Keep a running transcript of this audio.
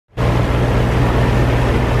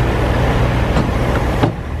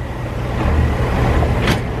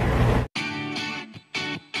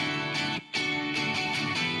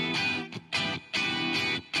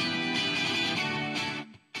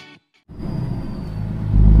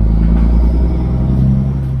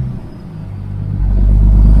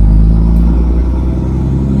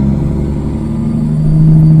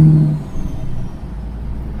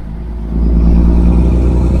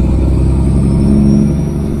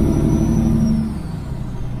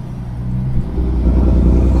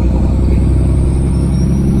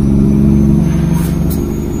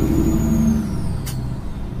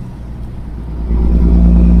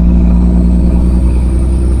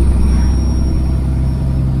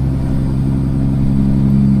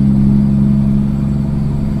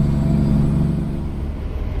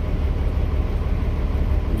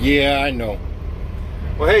Yeah, I know.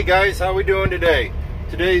 Well, hey guys, how we doing today?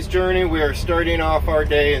 Today's journey, we are starting off our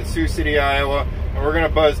day in Sioux City, Iowa, and we're going to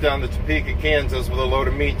buzz down to Topeka, Kansas with a load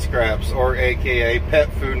of meat scraps, or aka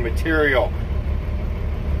pet food material.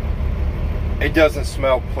 It doesn't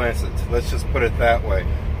smell pleasant, let's just put it that way.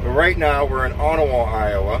 But right now, we're in Ottawa,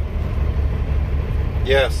 Iowa.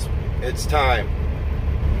 Yes, it's time.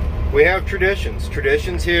 We have traditions.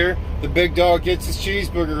 Traditions here. The big dog gets his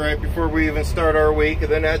cheeseburger right before we even start our week, and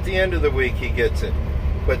then at the end of the week he gets it.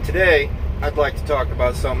 But today, I'd like to talk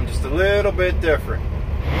about something just a little bit different.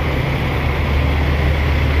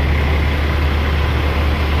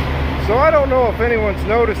 So I don't know if anyone's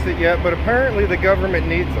noticed it yet, but apparently the government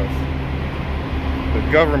needs us.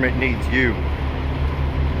 The government needs you.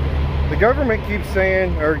 The government keeps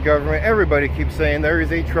saying, everybody keeps saying there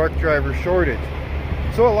is a truck driver shortage.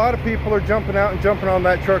 So a lot of people are jumping out and jumping on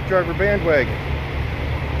that truck driver bandwagon.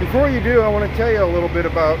 Before you do, I want to tell you a little bit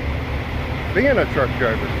about being a truck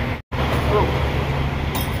driver. Oh.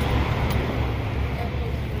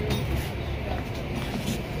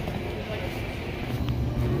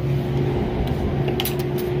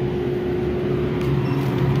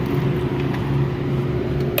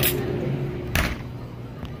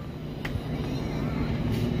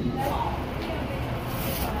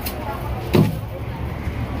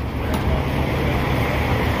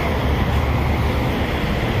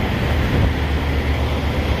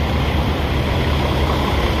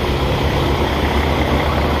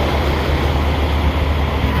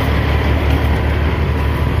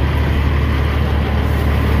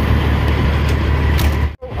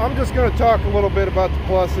 I'm just going to talk a little bit about the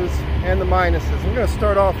pluses and the minuses. I'm going to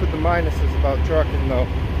start off with the minuses about trucking though.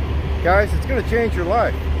 Guys, it's going to change your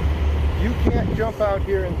life. You can't jump out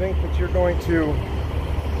here and think that you're going to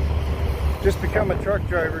just become a truck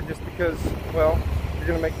driver just because, well, you're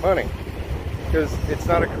going to make money. Because it's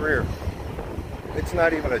not a career. It's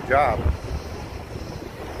not even a job.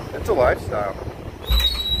 It's a lifestyle.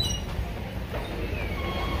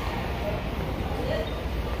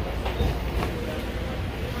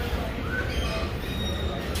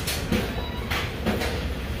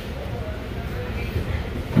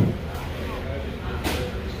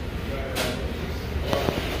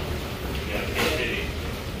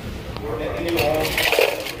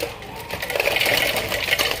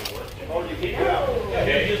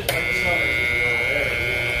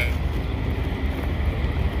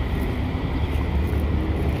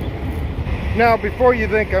 Now, before you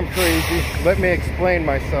think I'm crazy, let me explain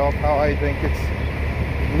myself how I think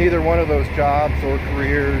it's neither one of those jobs or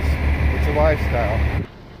careers. It's a lifestyle.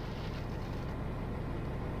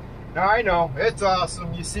 Now, I know, it's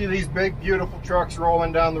awesome. You see these big, beautiful trucks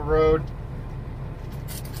rolling down the road.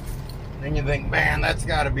 And you think, man, that's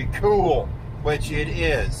got to be cool, which it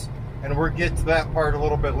is. And we'll get to that part a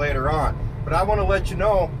little bit later on. But I want to let you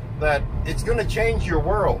know that it's going to change your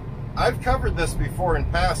world. I've covered this before in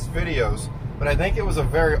past videos, but I think it was a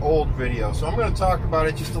very old video, so I'm going to talk about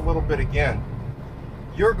it just a little bit again.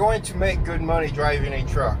 You're going to make good money driving a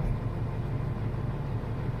truck.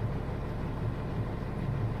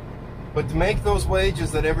 But to make those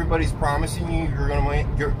wages that everybody's promising you you're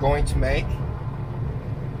going to make,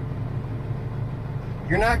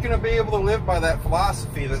 you're not going to be able to live by that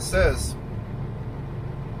philosophy that says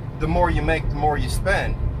the more you make, the more you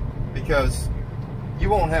spend, because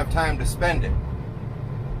you won't have time to spend it.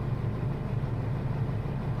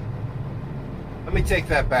 Let me take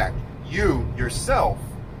that back. You, yourself,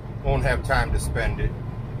 won't have time to spend it.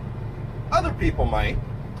 Other people might.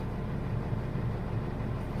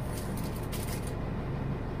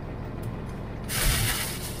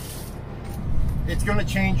 It's going to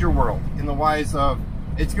change your world in the wise of,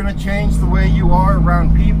 it's going to change the way you are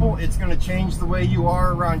around people. It's going to change the way you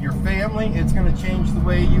are around your family. It's going to change the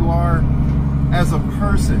way you are as a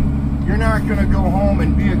person. You're not going to go home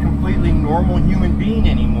and be a completely normal human being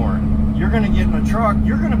anymore. You're going to get in a truck.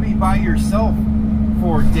 You're going to be by yourself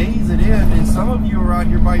for days at end. And some of you are out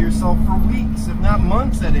here by yourself for weeks, if not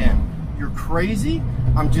months at end. You're crazy.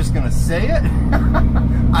 I'm just going to say it.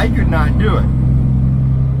 I could not do it.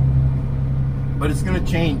 But it's going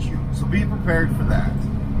to change you. So be prepared for that.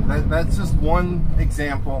 That's just one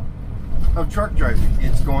example of truck driving.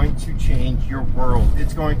 It's going to change your world.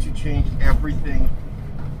 It's going to change everything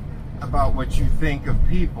about what you think of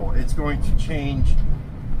people. It's going to change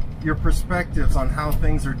your perspectives on how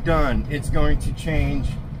things are done. It's going to change,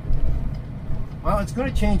 well, it's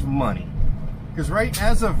going to change money. Because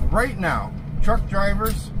as of right now, truck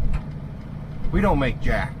drivers, we don't make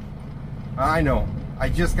jack. I know. I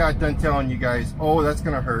just got done telling you guys, oh, that's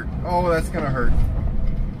going to hurt. Oh, that's going to hurt.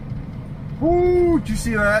 Woo, did you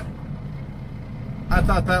see that? I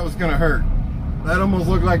thought that was gonna hurt. That almost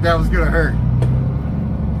looked like that was gonna hurt.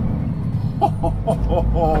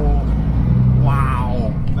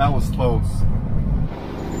 Wow, that was close.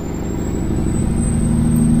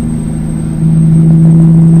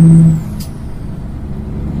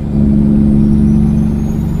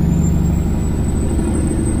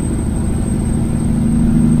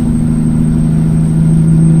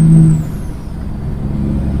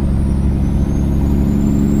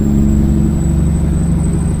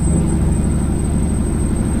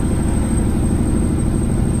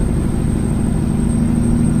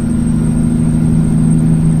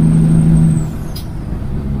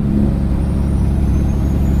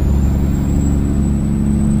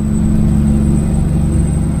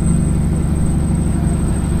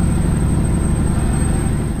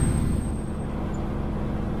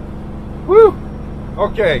 Woo!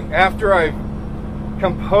 Okay, after I've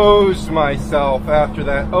composed myself after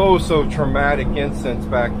that oh so traumatic incident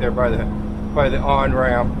back there by the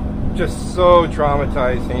on-ramp, just so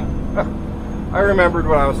traumatizing. I remembered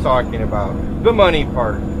what I was talking about. The money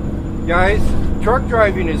part. Guys, truck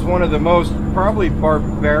driving is one of the most probably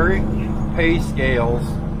barbaric pay scales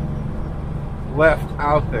left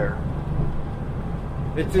out there.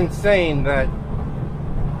 It's insane that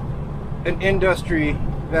an industry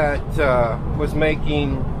that was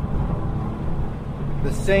making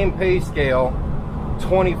the same pay scale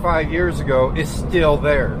 25 years ago is still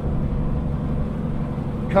there.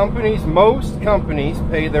 Companies, most companies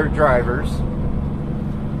pay their drivers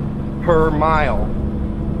per mile.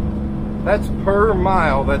 That's per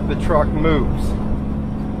mile that the truck moves.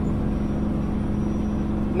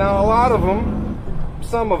 Now a lot of them,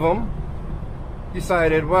 some of them,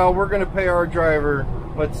 decided, well, we're going to pay our driver,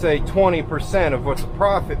 let's say 20% of what the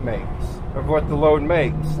profit makes, of what the load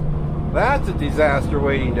makes. That's a disaster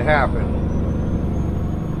waiting to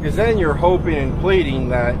happen. Because then you're hoping and pleading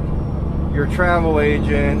that your travel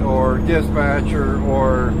agent or dispatcher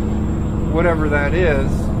or whatever that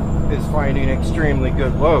is finding extremely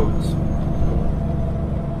good loads.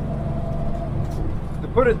 To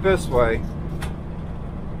put it this way,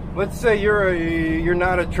 let's say you're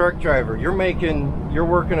not a truck driver. You're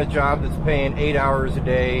working a job that's paying 8 hours a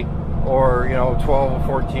day, or 12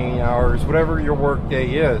 or 14 hours, whatever your work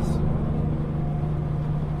day is.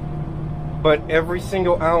 But every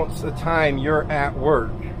single ounce of time you're at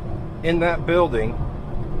work in that building,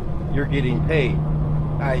 you're getting paid.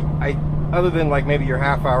 Other than like maybe your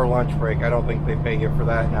half-hour lunch break, I don't think they pay you for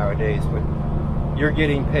that nowadays, but you're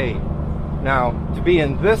getting paid. Now, to be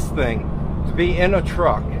in this thing, to be in a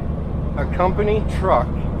truck, a company truck,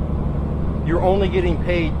 you're only getting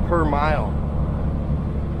paid per mile.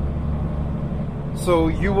 So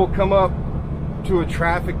you will come up to a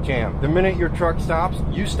traffic jam. The minute your truck stops,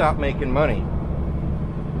 you stop making money.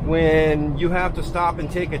 When you have to stop and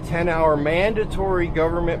take a 10-hour mandatory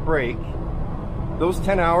government break, those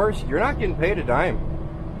 10 hours, you're not getting paid a dime.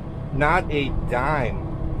 Not a dime.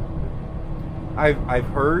 I've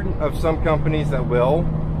heard of some companies that will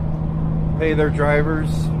pay their drivers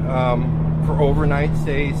for overnight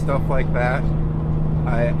stays, stuff like that.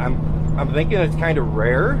 I'm thinking it's kind of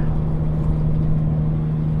rare,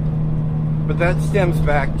 but that stems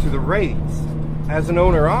back to the rates. As an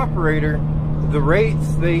owner-operator, the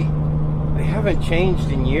rates they haven't changed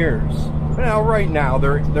in years. Now, right now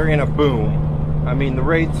they're in a boom. I mean, the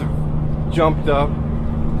rates have jumped up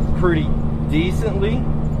pretty decently,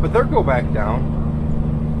 but they'll go back down.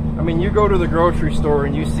 I mean, you go to the grocery store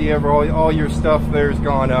and you see all your stuff there's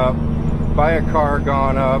gone up. Buy a car,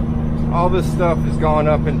 gone up. All this stuff has gone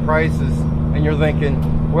up in prices, and you're thinking,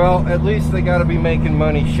 well, at least they got to be making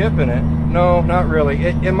money shipping it. No, not really.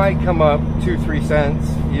 It might come up 2-3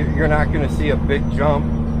 cents. You're not going to see a big jump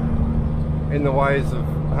in the wise of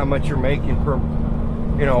how much you're making per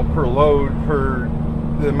load, per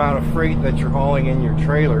the amount of freight that you're hauling in your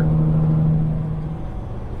trailer.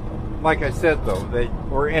 Like I said, though, that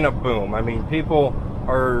we're in a boom. I mean, people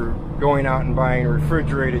are going out and buying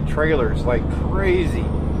refrigerated trailers like crazy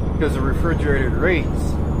because the refrigerated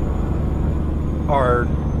rates are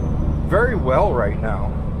very well right now.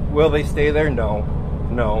 Will they stay there? No.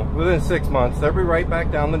 Within 6 months, they'll be right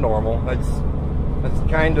back down to normal. That's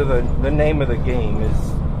kind of the name of the game.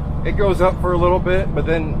 Is it goes up for a little bit, but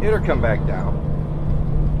then it'll come back down.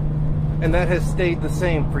 And that has stayed the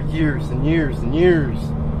same for years and years and years,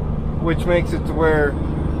 which makes it to where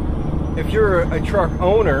if you're a truck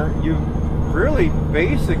owner, you really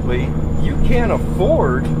basically you can't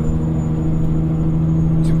afford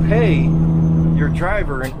to pay your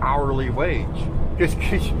driver an hourly wage. Because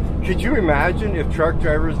could you imagine if truck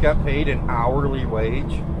drivers got paid an hourly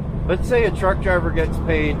wage? Let's say a truck driver gets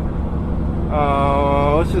paid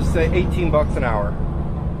let's just say 18 bucks an hour.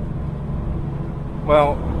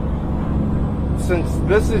 Well, since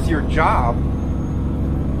this is your job,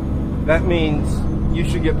 that means you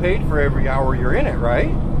should get paid for every hour you're in it, right?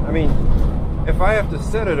 I mean, if I have to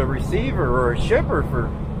sit at a receiver or a shipper for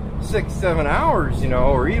 6-7 hours, you know,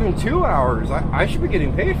 or even 2 hours, I should be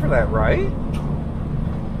getting paid for that, right?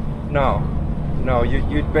 No,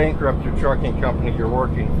 you'd bankrupt your trucking company you're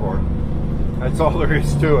working for. That's all there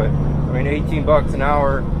is to it. I mean, 18 bucks an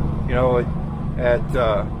hour, you know, at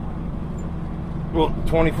well,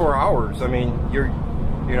 24 hours. I mean,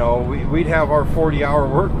 we'd have our 40-hour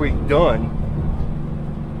work week done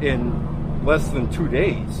in less than 2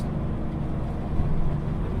 days.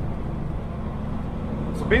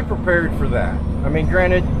 So be prepared for that. I mean,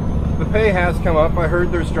 granted, the pay has come up. I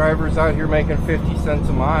heard there's drivers out here making 50 cents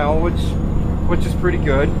a mile, which is pretty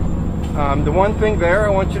good. The one thing there I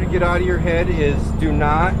want you to get out of your head is do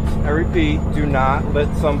not, I repeat, do not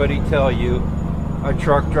let somebody tell you a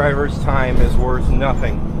truck driver's time is worth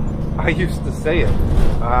nothing. I used to say it.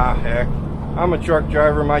 Heck, I'm a truck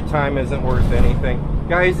driver, my time isn't worth anything.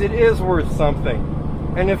 Guys, it is worth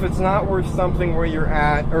something. And if it's not worth something where you're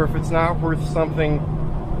at, or if it's not worth something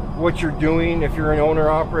what you're doing, if you're an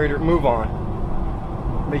owner-operator, move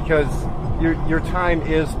on. Because your time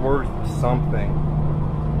is worth something.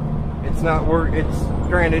 It's not worth,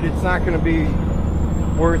 granted, it's not going to be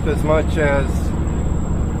worth as much as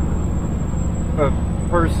a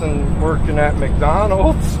person working at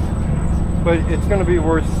McDonald's, but it's going to be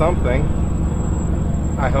worth something.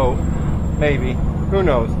 I hope. Maybe. Who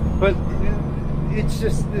knows? But it's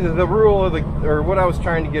just the rule of or what I was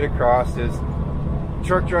trying to get across is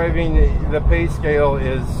truck driving, the pay scale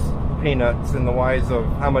is peanuts in the wise of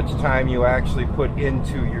how much time you actually put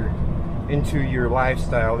into your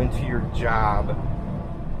lifestyle, into your job.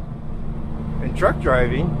 In truck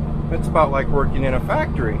driving, it's about like working in a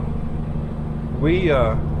factory.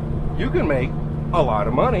 You can make a lot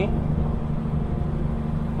of money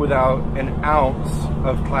without an ounce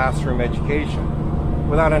of classroom education.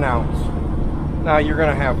 Without an ounce. Now, you're going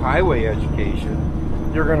to have highway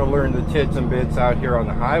education. You're going to learn the tits and bits out here on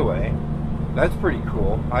the highway. That's pretty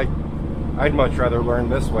cool. I'd much rather learn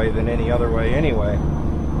this way than any other way anyway.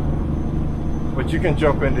 But you can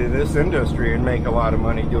jump into this industry and make a lot of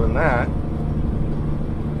money doing that.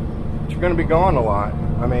 But you're going to be gone a lot.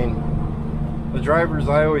 I mean, the drivers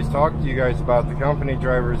I always talk to you guys about, the company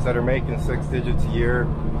drivers that are making 6 digits a year,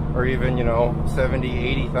 or even, you know,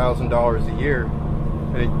 $70,000, $80,000 a year,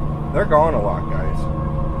 they're gone a lot, guys.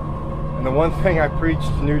 And the one thing I preach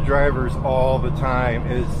to new drivers all the time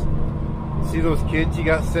is, see those kids you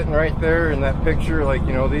got sitting right there in that picture, like,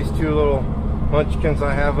 you know, these two little munchkins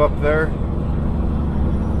I have up there?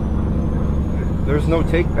 There's no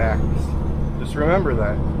take-backs. Just remember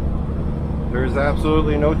that. There's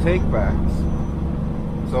absolutely no take-backs.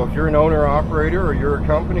 So if you're an owner-operator or you're a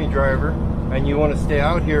company driver and you want to stay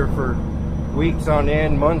out here for weeks on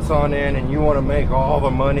end, months on end, and you want to make all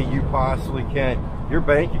the money you possibly can, your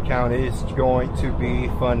bank account is going to be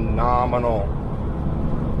phenomenal.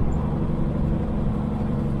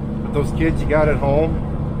 But those kids you got at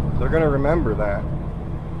home, they're going to remember that.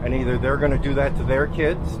 And either they're going to do that to their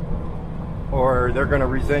kids, or they're going to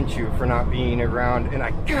resent you for not being around.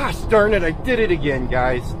 And gosh darn it, I did it again,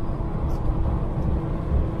 guys.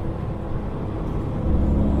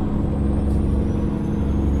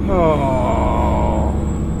 Oh,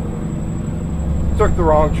 took the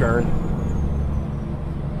wrong turn.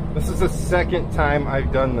 This is the second time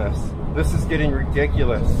I've done this. This is getting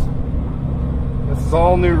ridiculous. This is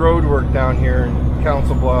all new road work down here in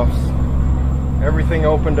Council Bluffs. Everything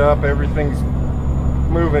opened up, everything's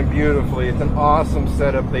moving beautifully. It's an awesome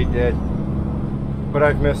setup they did. But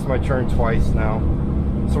I've missed my turn twice now.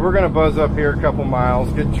 So we're gonna buzz up here a couple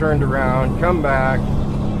miles, get turned around, come back,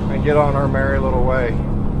 and get on our merry little way.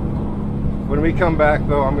 When we come back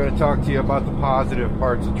though, I'm going to talk to you about the positive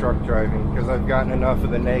parts of truck driving, because I've gotten enough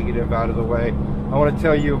of the negative out of the way. I want to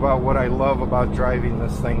tell you about what I love about driving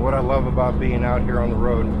this thing, what I love about being out here on the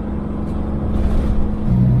road.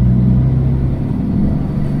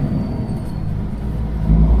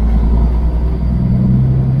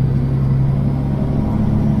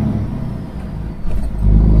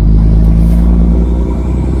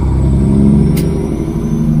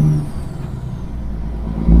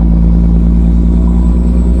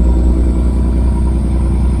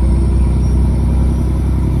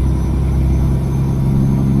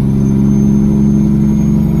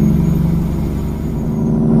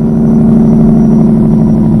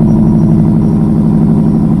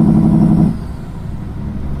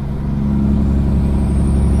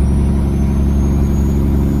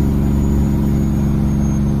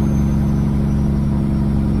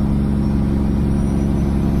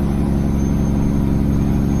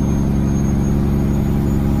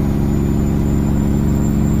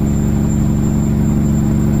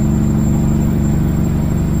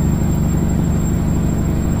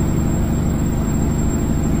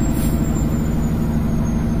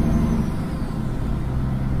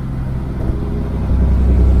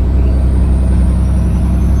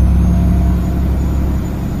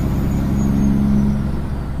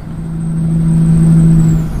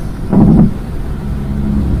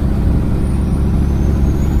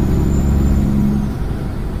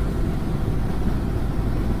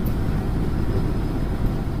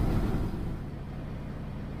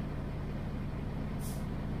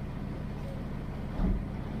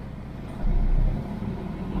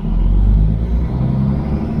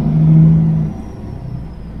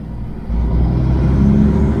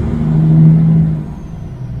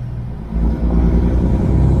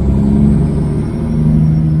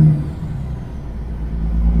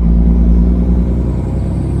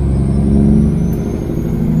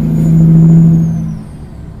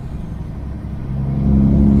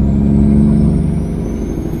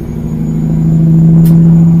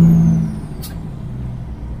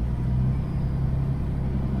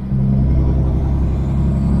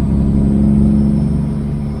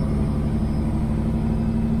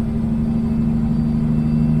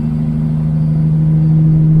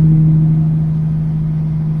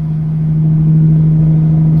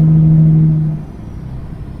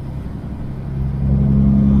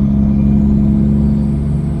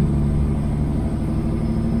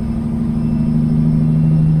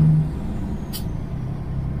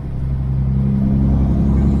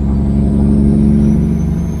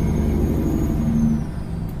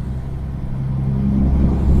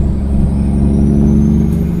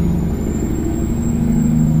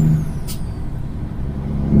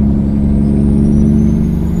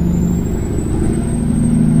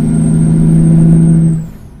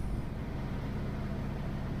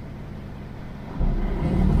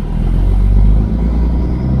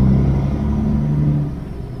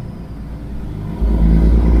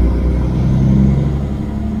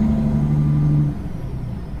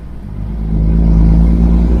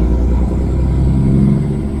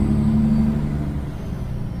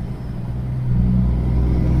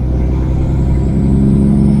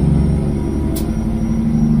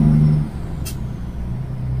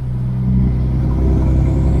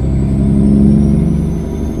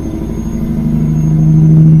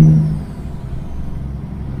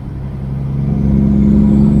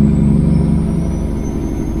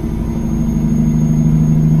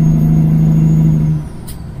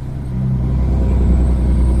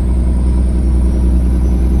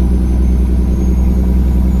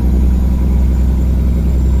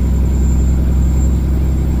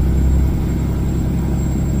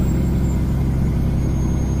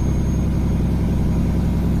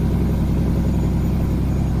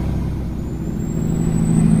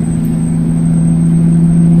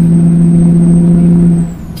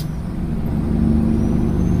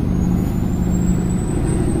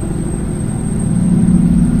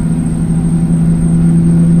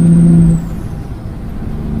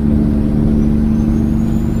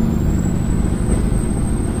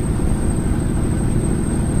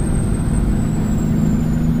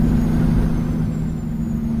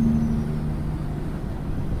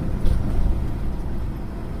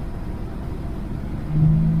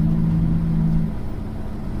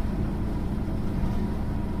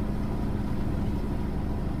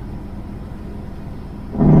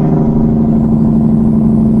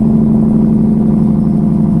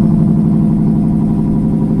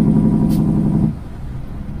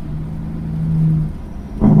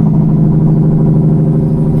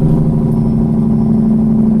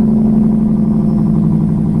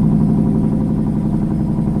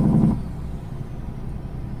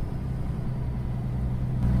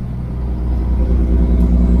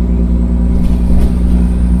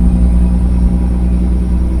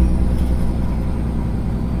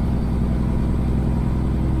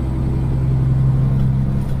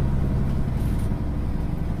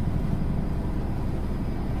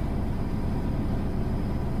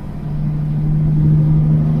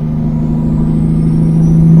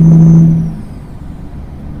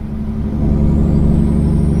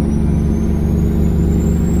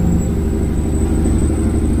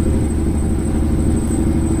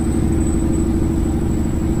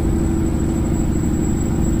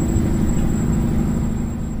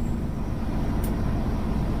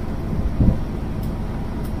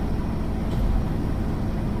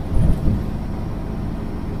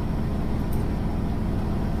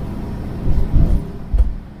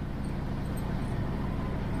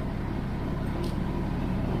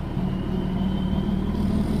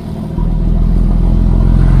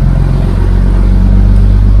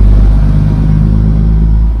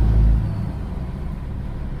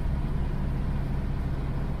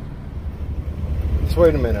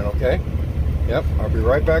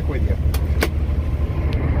 right back with you.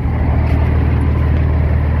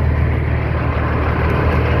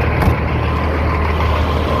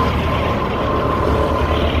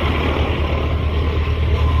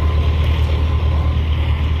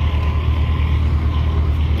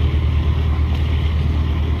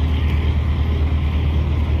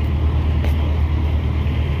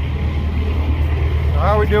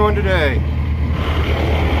 How are we doing today?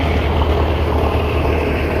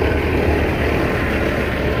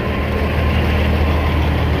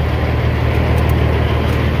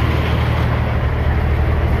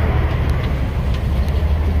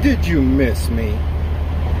 Did you miss me?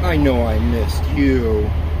 I know I missed you.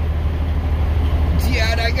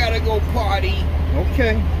 Dad, I gotta go potty.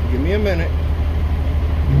 Okay, give me a minute.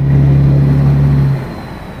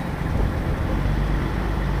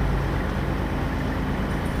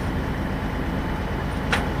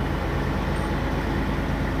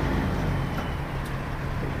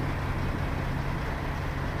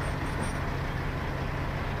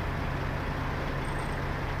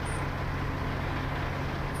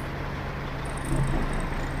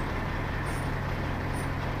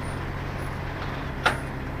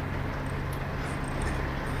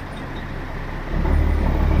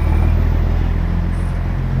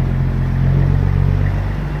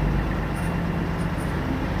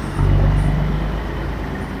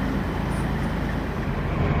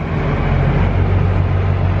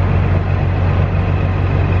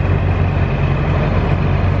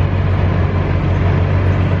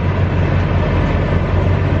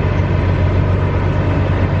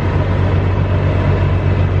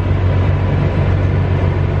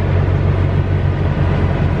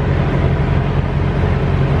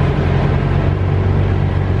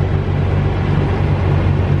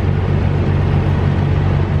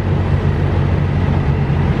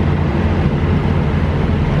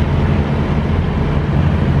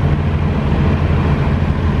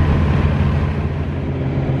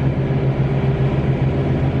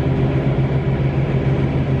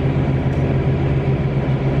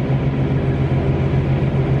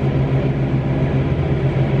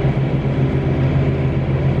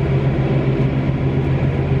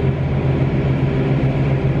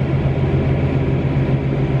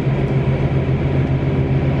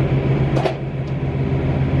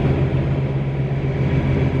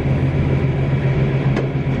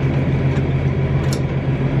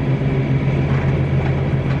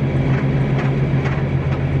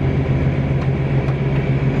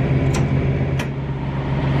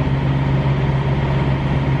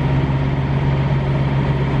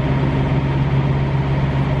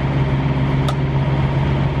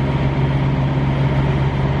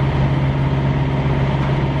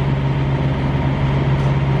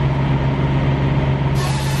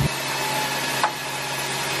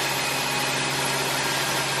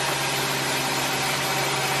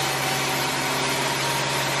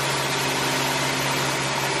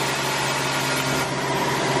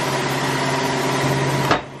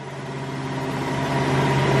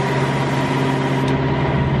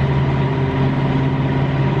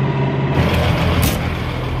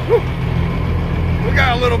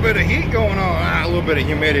 A little bit of heat going on, a little bit of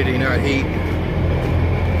humidity, not heat.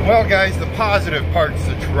 Well guys, the positive parts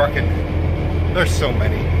of trucking, there's so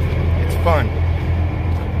many. It's fun,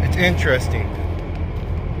 it's interesting.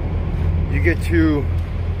 You get to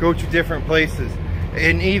go to different places,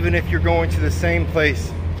 and even if you're going to the same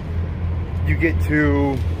place, you get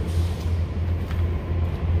to,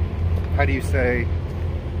 how do you say,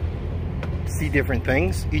 see different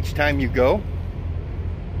things each time you go.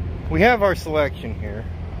 We have our selection here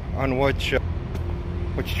on which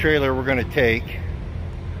trailer we're going to take.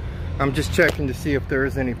 I'm just checking to see if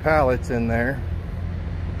there's any pallets in there,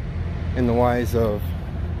 in the wise of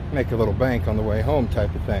make a little bank on the way home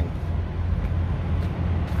type of thing.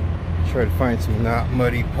 Try to find some not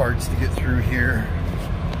muddy parts to get through here.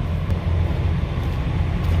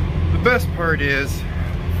 The best part is,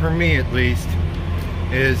 for me at least,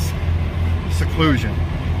 is seclusion.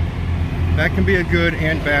 That can be a good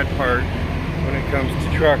and bad part when it comes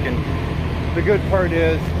to trucking. The good part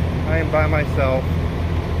is I am by myself.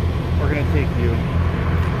 We're going to take you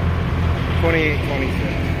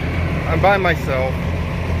 2826. I'm by myself,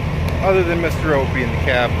 other than Mr. Opie in the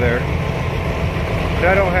cab there. But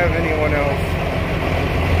I don't have anyone else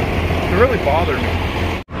to really bother me.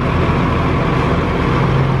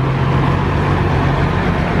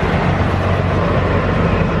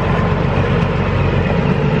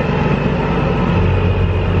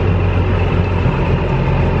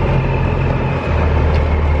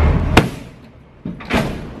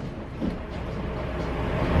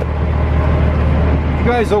 You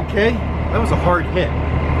guys okay? That was a hard hit.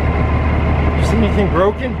 You see anything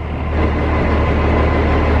broken?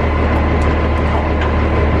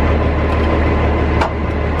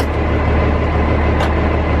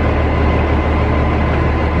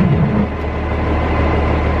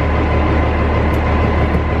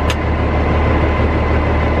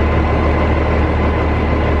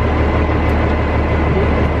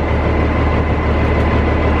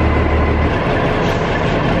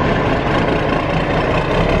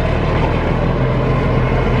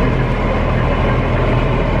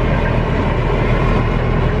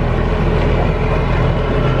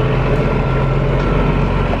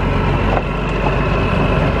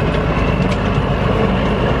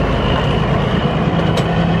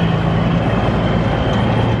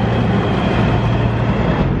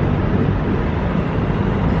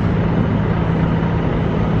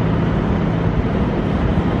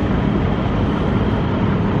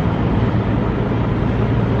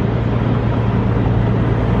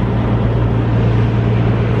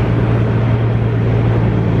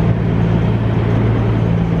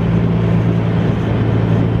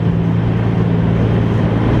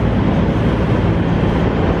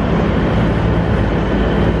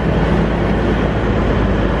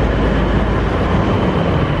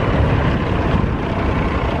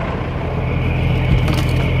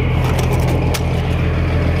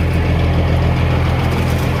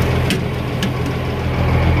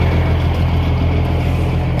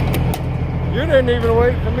 Didn't even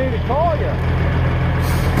wait for me to call you.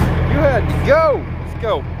 You had to go. Let's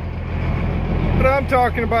go. What I'm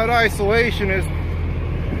talking about isolation is,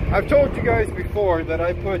 I've told you guys before that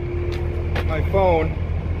I put my phone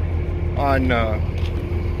on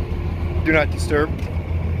Do Not Disturb,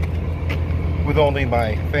 with only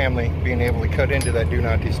my family being able to cut into that Do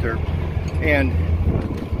Not Disturb. And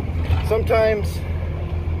sometimes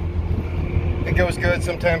it goes good,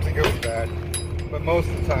 sometimes it goes bad. But most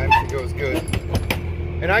of the time it goes good.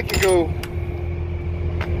 And I can go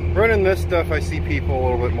running this stuff, I see people a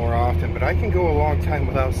little bit more often, but I can go a long time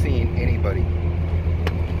without seeing anybody.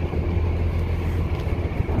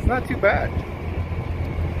 It's not too bad.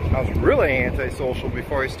 I was really antisocial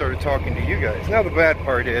before I started talking to you guys. Now the bad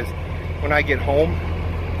part is, when I get home,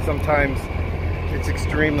 sometimes it's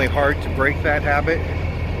extremely hard to break that habit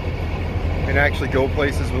and actually go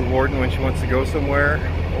places with Warden when she wants to go somewhere,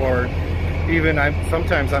 or even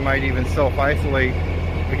sometimes I might even self-isolate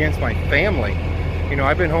against my family. You know,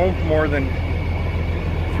 I've been home for more than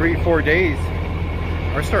 3-4 days.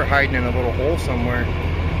 I start hiding in a little hole somewhere,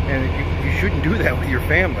 and you shouldn't do that with your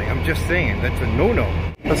family. I'm just saying, that's a no-no.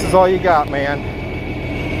 This is all you got, man.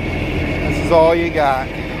 This is all you got.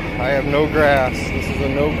 I have no grass. This is a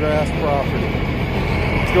no grass property.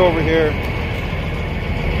 Let's go over here.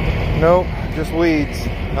 Nope, just weeds.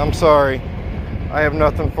 I'm sorry. I have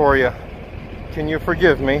nothing for you. Can you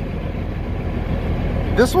forgive me?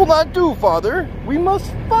 This will not do, Father. We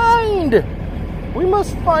must find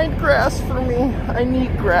grass for me. I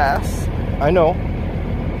need grass. I know.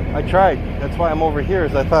 I tried. That's why I'm over here,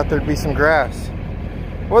 is I thought there'd be some grass.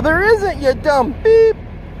 Well, there isn't, you dumb beep.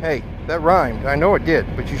 Hey, that rhymed. I know it did,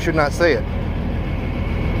 but you should not say it.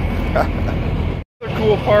 The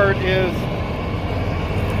cool part is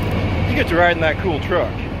you get to ride in that cool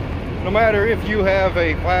truck. No matter if you have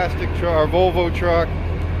a plastic truck or Volvo truck,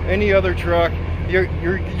 any other truck,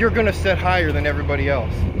 you're gonna set higher than everybody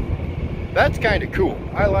else. That's kind of cool.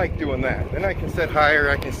 I like doing that. Then I can set higher,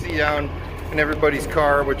 I can see down in everybody's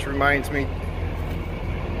car, which reminds me,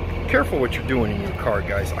 careful what you're doing in your car,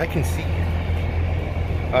 guys. I can see you.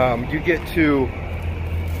 You get to,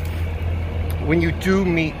 when you do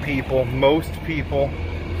meet people, most people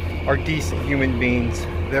are decent human beings.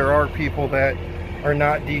 There are people that are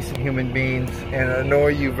not decent human beings and annoy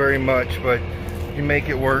you very much, but you make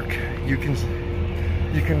it work. You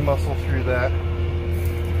can muscle through that.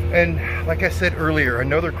 And like I said earlier,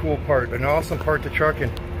 another cool part, an awesome part to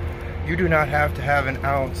trucking, you do not have to have an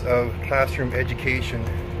ounce of classroom education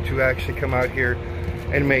to actually come out here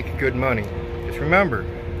and make good money. Just remember,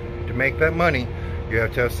 to make that money, you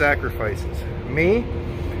have to have sacrifices. Me,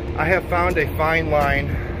 I have found a fine line.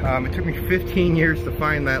 It took me 15 years to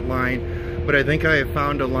find that line, but I think I have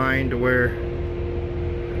found a line to where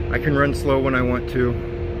I can run slow when I want to,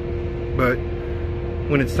 but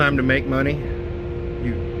when it's time to make money,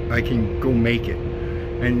 I can go make it.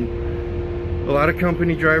 And a lot of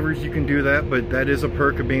company drivers, you can do that, but that is a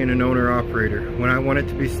perk of being an owner-operator. When I want it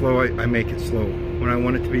to be slow, I make it slow. When I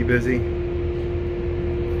want it to be busy,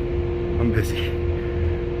 I'm busy.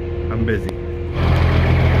 I'm busy.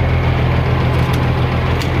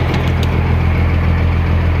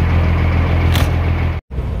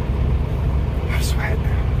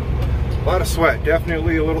 sweat,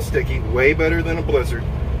 definitely a little sticky, way better than a Blizzard.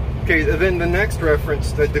 Okay, then the next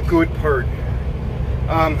reference, the good part.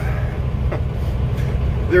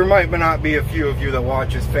 There might not be a few of you that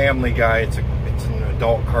watches Family Guy. It's an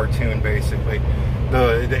adult cartoon, basically.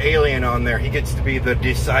 The alien on there, he gets to be the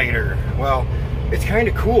decider. Well, it's kind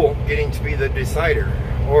of cool getting to be the decider.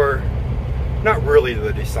 Or, not really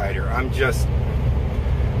the decider.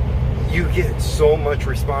 You get so much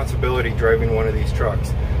responsibility driving one of these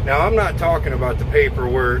trucks. Now, I'm not talking about the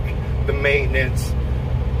paperwork, the maintenance,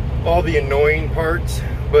 all the annoying parts,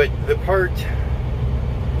 but the part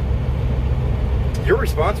you're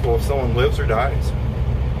responsible if someone lives or dies.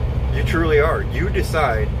 You truly are. You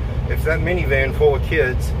decide if that minivan full of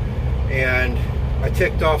kids and a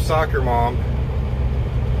ticked off soccer mom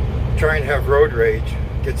trying to have road rage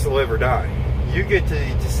gets to live or die. You get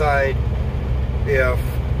to decide if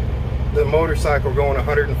the motorcycle going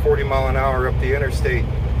 140 mile an hour up the interstate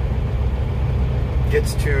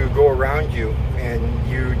gets to go around you and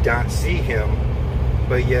you don't see him,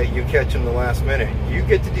 but yet you catch him the last minute. You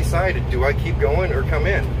get to decide, do I keep going or come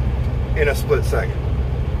in a split second?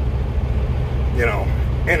 You know,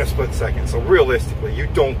 in a split second. So realistically, you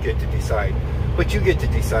don't get to decide, but you get to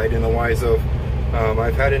decide in the wise of,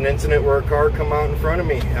 I've had an incident where a car come out in front of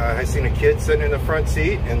me. I seen a kid sitting in the front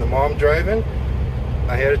seat and the mom driving.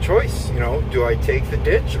 I had a choice, you know, do I take the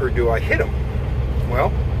ditch or do I hit him?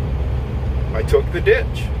 Well, I took the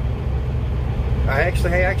ditch. I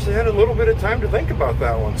actually had a little bit of time to think about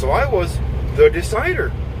that one. So I was the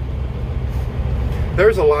decider.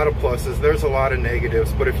 There's a lot of pluses, there's a lot of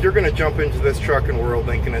negatives, but if you're going to jump into this trucking world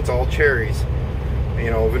thinking it's all cherries, you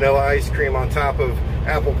know, vanilla ice cream on top of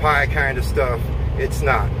apple pie kind of stuff, it's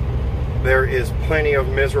not. There is plenty of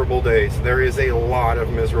miserable days. There is a lot of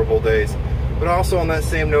miserable days. But also on that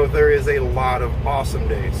same note, there is a lot of awesome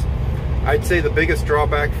days. I'd say the biggest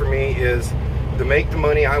drawback for me is to make the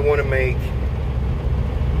money I want to make,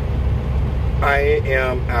 I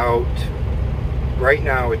am out, right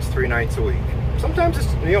now it's 3 nights a week. Sometimes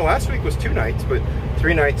it's, you know, last week was 2 nights, but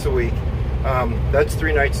 3 nights a week. That's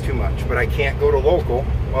 3 nights too much, but I can't go to local.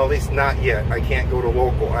 Well, at least not yet. I can't go to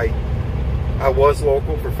local. I was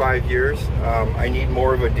local for 5 years. I need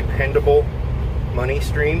more of a dependable money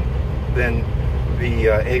stream than the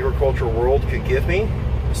agricultural world could give me.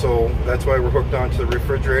 So that's why we're hooked onto the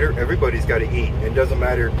refrigerator. Everybody's got to eat. It doesn't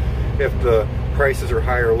matter if the prices are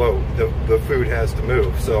high or low. The food has to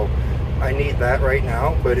move. So I need that right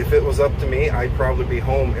now. But if it was up to me, I'd probably be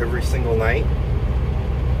home every single night.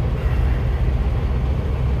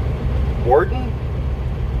 Warden,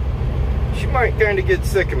 she might kind of get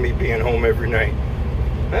sick of me being home every night.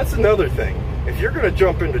 That's another thing. If you're going to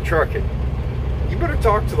jump into trucking, you better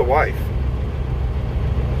talk to the wife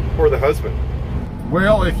or the husband.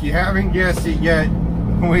 Well, if you haven't guessed it yet,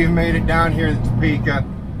 we've made it down here to Topeka.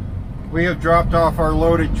 We have dropped off our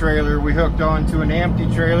loaded trailer. We hooked onto an empty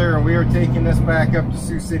trailer and we are taking this back up to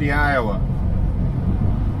Sioux City, Iowa.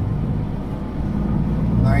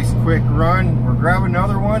 Nice quick run. We're grabbing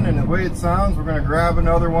another one, and the way it sounds, we're going to grab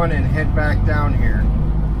another one and head back down here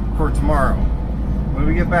for tomorrow. When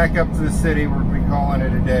we get back up to the city, we're going to be calling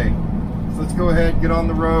it a day. So let's go ahead, get on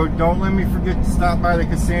the road. Don't let me forget to stop by the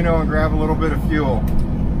casino and grab a little bit of fuel.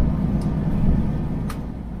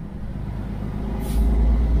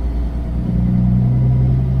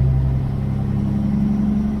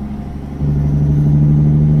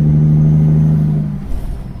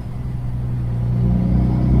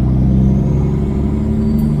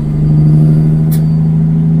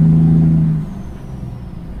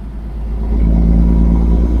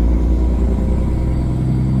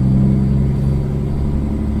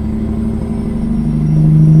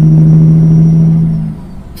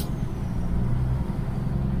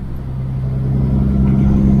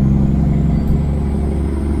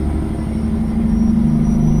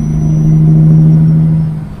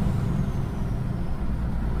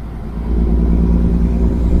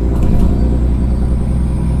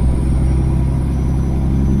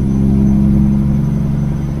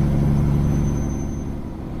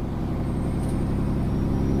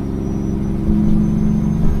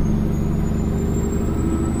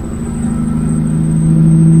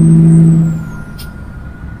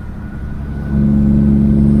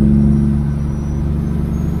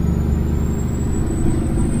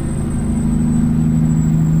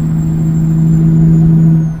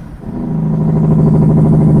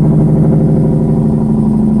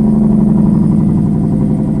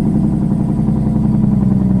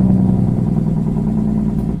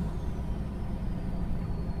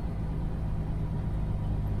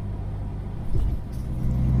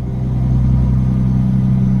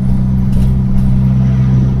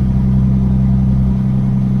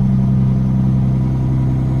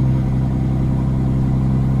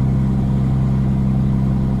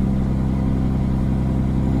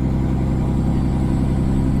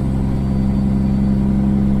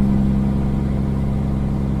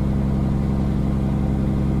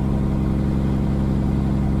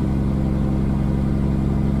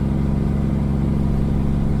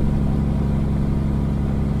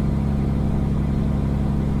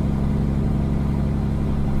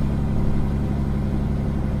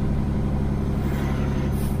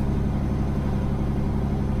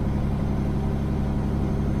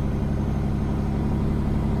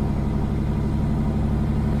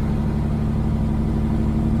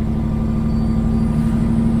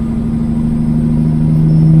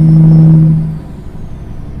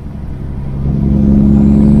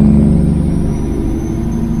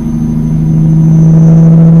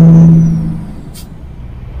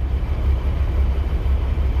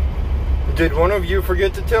 you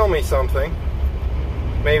forget to tell me something,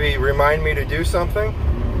 maybe remind me to do something,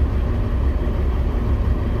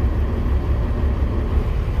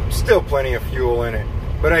 still plenty of fuel in it.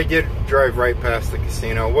 But I did drive right past the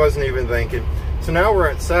casino, wasn't even thinking. So now we're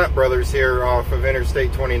at Sat Brothers here off of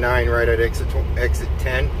Interstate 29, right at exit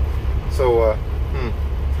 10. So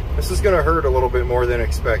this is gonna hurt a little bit more than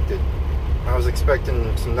expected. I was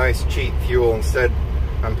expecting some nice cheap fuel. Instead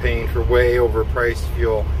I'm paying for way overpriced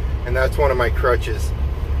fuel, and that's one of my crutches.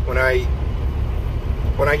 When I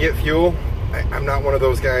get fuel, I'm not one of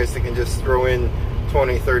those guys that can just throw in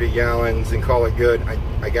 20, 30 gallons and call it good.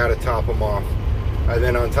 I gotta top them off.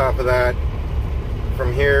 Then on top of that,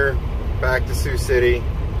 from here back to Sioux City,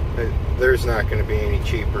 there's not going to be any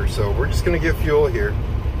cheaper. So we're just going to get fuel here.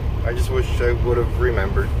 I just wish I would have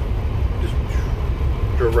remembered. Just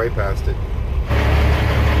drove right past it.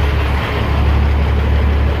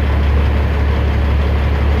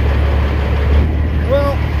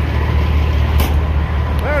 Well,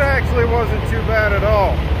 that actually wasn't too bad at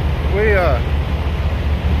all. We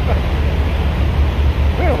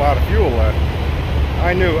had a lot of fuel left.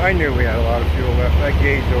 I knew we had a lot of fuel left. That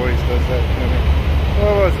gauge always does that to me.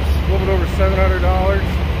 What was it? A little bit over $700.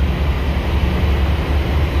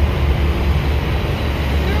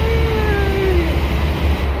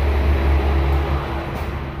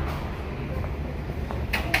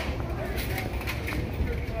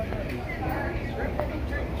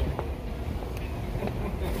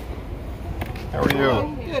 How are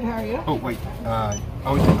you? Good, how are you? Oh, wait.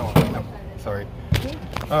 No, sorry.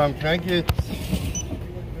 Can I get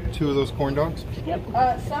 2 of those corn dogs? Yep.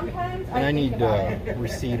 Sometimes And I need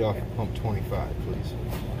receipt off of pump 25, please.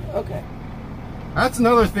 Okay. That's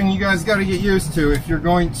another thing you guys got to get used to if you're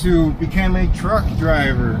going to become a truck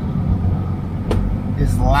driver.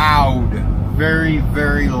 Is loud. Very,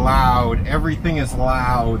 very loud. Everything is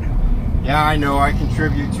loud. Yeah, I know I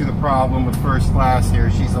contribute to the problem with first class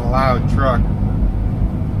here. She's a loud truck.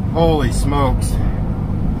 Holy smokes.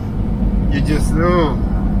 You just, oh.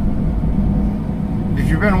 If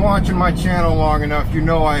you've been watching my channel long enough, you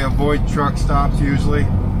know I avoid truck stops usually,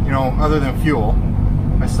 you know, other than fuel.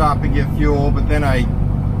 I stop and get fuel, but then I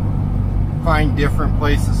find different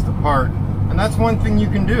places to park. And that's one thing you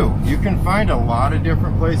can do. You can find a lot of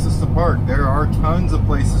different places to park. There are tons of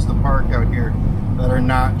places to park out here that are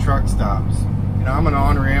not truck stops. You know, I'm an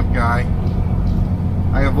on-ramp guy.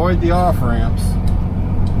 I avoid the off-ramps.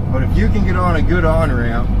 But if you can get on a good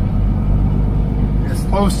on-ramp, as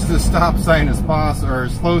close to the stop sign as possible, or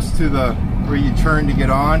as close to the where you turn to get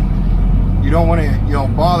on, you don't want to, you know,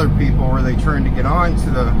 bother people where they turn to get on to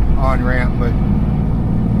the on-ramp, but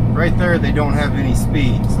right there they don't have any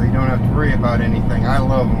speed, so you don't have to worry about anything. I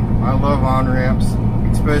love them. I love on-ramps,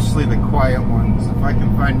 especially the quiet ones. If I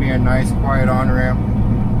can find me a nice quiet on-ramp,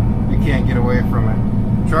 you can't get away from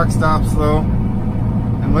it. Truck stops though,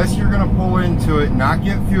 unless you're going to pull into it, not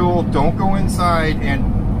get fuel, don't go inside,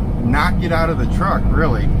 and not get out of the truck,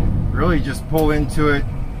 really just pull into it,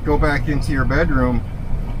 go back into your bedroom.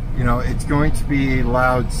 You know, it's going to be a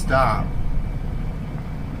loud stop.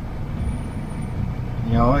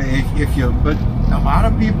 You know, if you, but a lot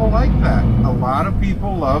of people like that. A lot of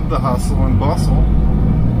people love the hustle and bustle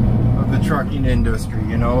of the trucking industry.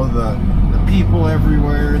 You know, the people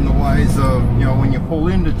everywhere and the whys of, you know, when you pull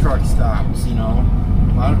into truck stops, you know,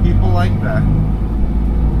 a lot of people like that.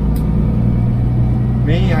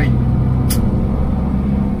 Me, I'm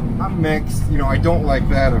mixed. You know, I don't like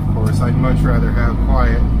that, of course. I'd much rather have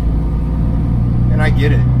quiet. And I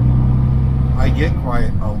get it. I get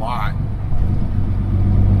quiet a lot.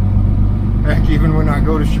 Heck, even when I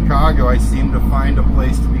go to Chicago, I seem to find a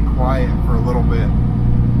place to be quiet for a little bit.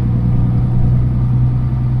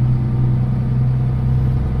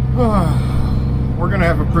 We're gonna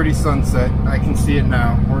have a pretty sunset. I can see it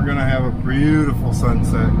now. We're gonna have a beautiful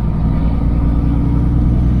sunset.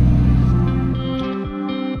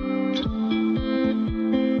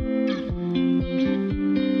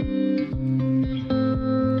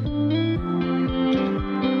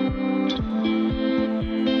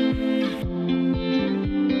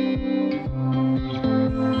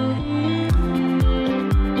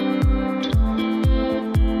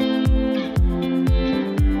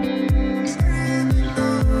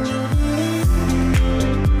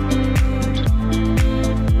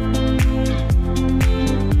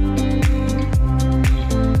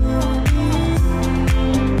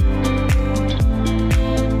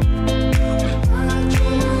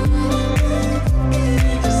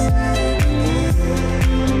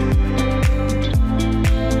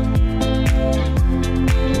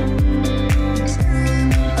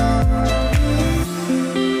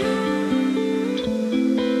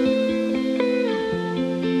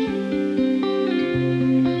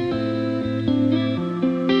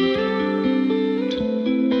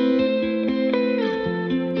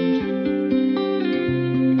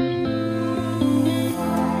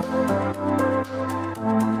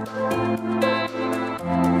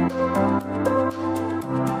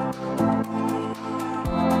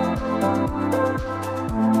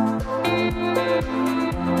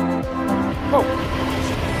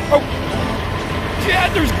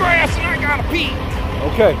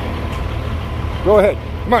 Okay. Go ahead.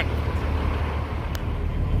 Come on.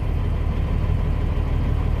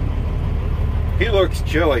 He looks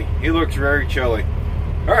chilly. He looks very chilly.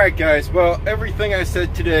 Alright guys, well, everything I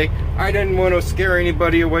said today, I didn't want to scare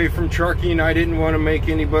anybody away from trucking. I didn't want to make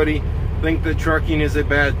anybody think that trucking is a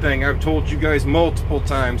bad thing. I've told you guys multiple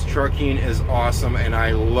times, trucking is awesome and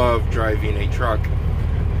I love driving a truck.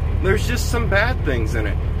 There's just some bad things in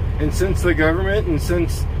it. And since the government and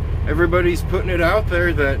since everybody's putting it out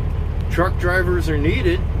there that truck drivers are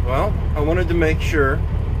needed, well, I wanted to make sure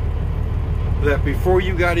that before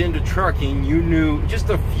you got into trucking, you knew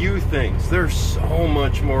just a few things. There's so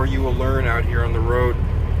much more you will learn out here on the road.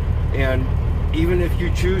 And even if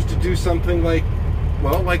you choose to do something like,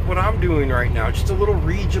 well, like what I'm doing right now, just a little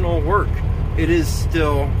regional work, it is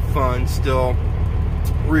still fun, still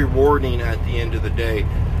rewarding at the end of the day.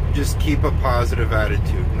 Just keep a positive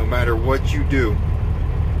attitude. No matter what you do,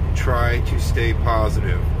 try to stay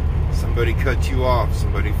positive. Somebody cuts you off,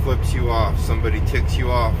 somebody flips you off, somebody ticks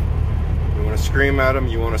you off. You want to scream at them,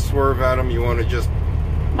 you want to swerve at them, you want to just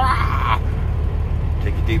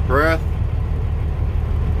take a deep breath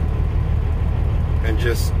and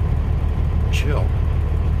just chill.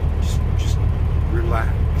 Just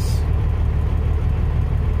relax.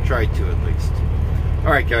 Try to at least.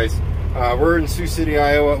 Alright guys, we're in Sioux City,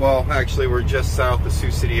 Iowa. Well, actually we're just south of Sioux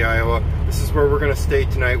City, Iowa. This is where we're going to stay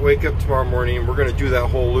tonight. Wake up tomorrow morning and we're going to do that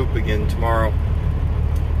whole loop again tomorrow.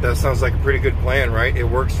 That sounds like a pretty good plan, right? It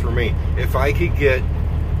works for me. If I could get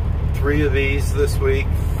 3 of these this week,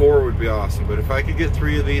 4 would be awesome. But if I could get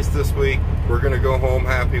 3 of these this week, we're going to go home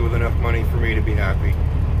happy with enough money for me to be happy.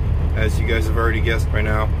 As you guys have already guessed by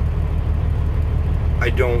now, I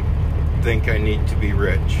don't think I need to be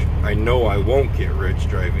rich. I know I won't get rich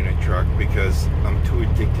driving a truck because I'm too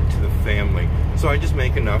addicted to the family. So I just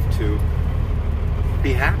make enough to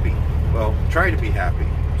be happy. Well, try to be happy.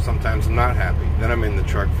 Sometimes I'm not happy. Then I'm in the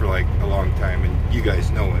truck for like a long time, and you guys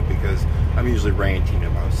know it because I'm usually ranting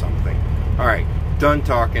about something. Alright, done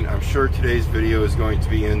talking. I'm sure today's video is going to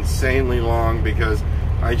be insanely long because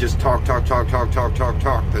I just talk.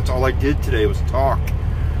 That's all I did today was talk.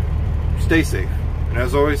 Stay safe. And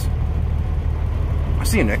as always, I'll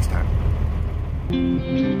see you next time.